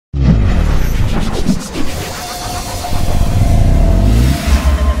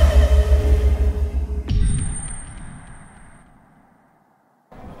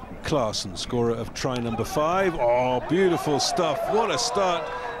Klaassen, scorer of try number 5. Oh, beautiful stuff. What a start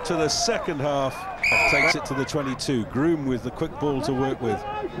to the second half. Takes it to the 22. Groom with the quick ball to work with.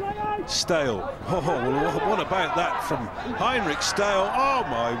 Steyl. Oh, well, what about that from Heinrich Steyl? Oh,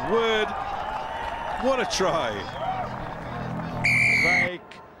 my word. What a try. Fake.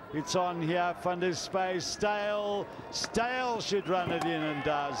 It's on here. Van der Space. Steyl. Steyl should run it in and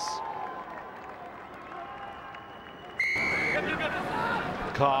does.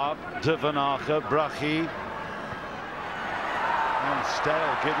 Carp, De Van Ache, Brachy. And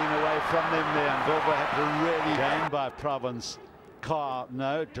Steyl getting away from them there. And Volvo had to really gain by Province. Carr,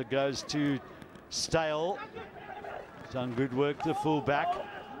 no, it goes to Steyl. Done good work, the fullback.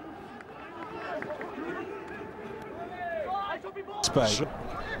 Spade.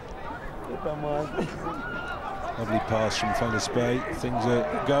 Lovely pass from Van der Spade. Things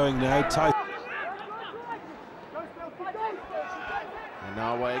are going now. Tight. And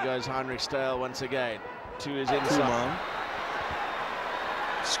now away goes Heinrich Steyl once again. To his inside.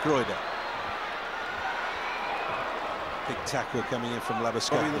 Schreuder. Big tackle coming in from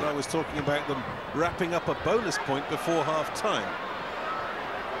Labasconi that I was talking about them wrapping up a bonus point before half-time.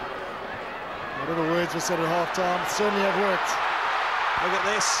 Whatever words were said at half-time certainly have worked. Look at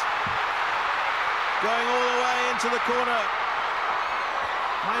this. Going all the way into the corner.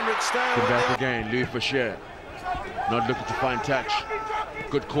 Heinrich Steyl. Back again, Louis Faucher. Not looking to find touch.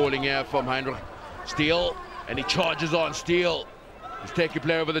 Good calling here from Heinrich. Steyl, and he charges on. Steyl. He's taking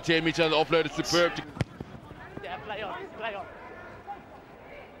play over the 10 meter and the offload is superb. Yeah, play on, play on.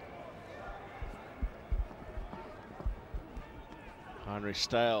 Heinrich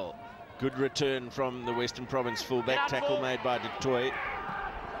Steyl. Good return from the Western Province fullback. Tackle made by Du Toit.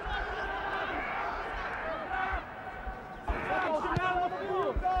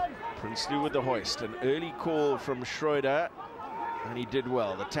 Prinsloo with the hoist. An early call from Schreuder, and he did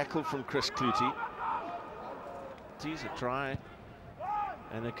well. The tackle from Chris Clutie. He's a try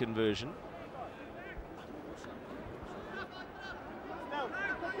and a conversion.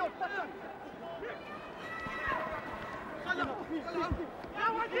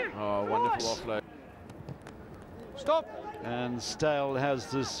 Oh, wonderful offload. Stop! And Steyl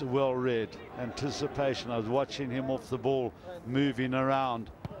has this well-read anticipation. I was watching him off the ball, moving around,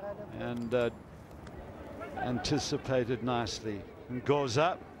 and anticipated nicely. And goes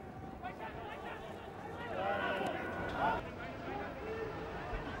up.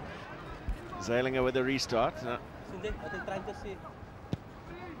 Zeilinger with a restart.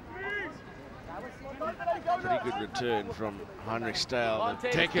 Pretty good return from Heinrich Steyl.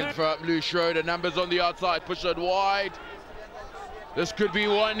 Taken from Louis Schreuder. Numbers on the outside. Push it wide. This could be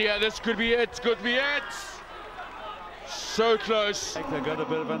one. Yeah, this could be it. Could be it. So close. They've got a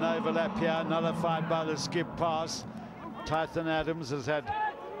bit of an overlap here. Nullified by the skip pass. Tyson Adams has had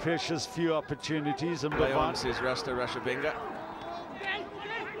precious few opportunities. And play on, says Rasta Rashabenga.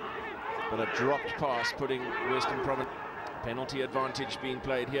 But a dropped pass putting Western Province. Penalty advantage being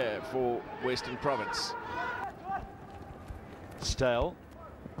played here for Western Province. Steyl.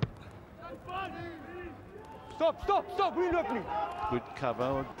 Stop, we look me. Good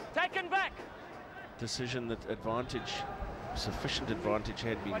cover. Taken back. Decision that sufficient advantage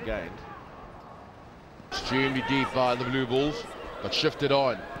had been gained. Extremely deep by the Blue Bulls, but shifted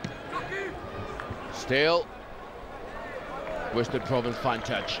on. Steyl. Western Province fine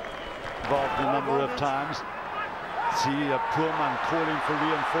touch. Involved a number of times. See Pullman calling for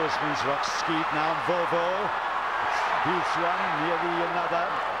reinforcements. Rock Skeet now. Volvo beats one, nearly another.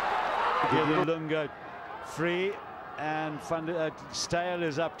 Lunga free, and Steyl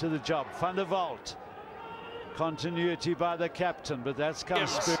is up to the job. Van der Walt. Continuity by the captain, but that's come.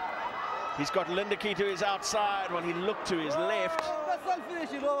 He's got Lindeke to his outside when he looked to his left.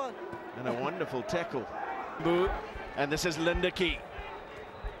 And a wonderful tackle. And this is Lindeke.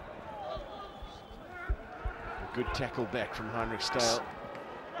 Good tackle back from Heinrich Steyl.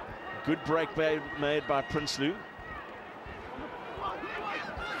 Good break made by Prinsloo.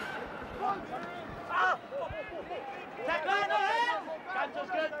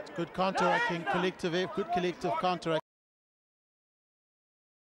 Good counter-acting, good collective counter-acting.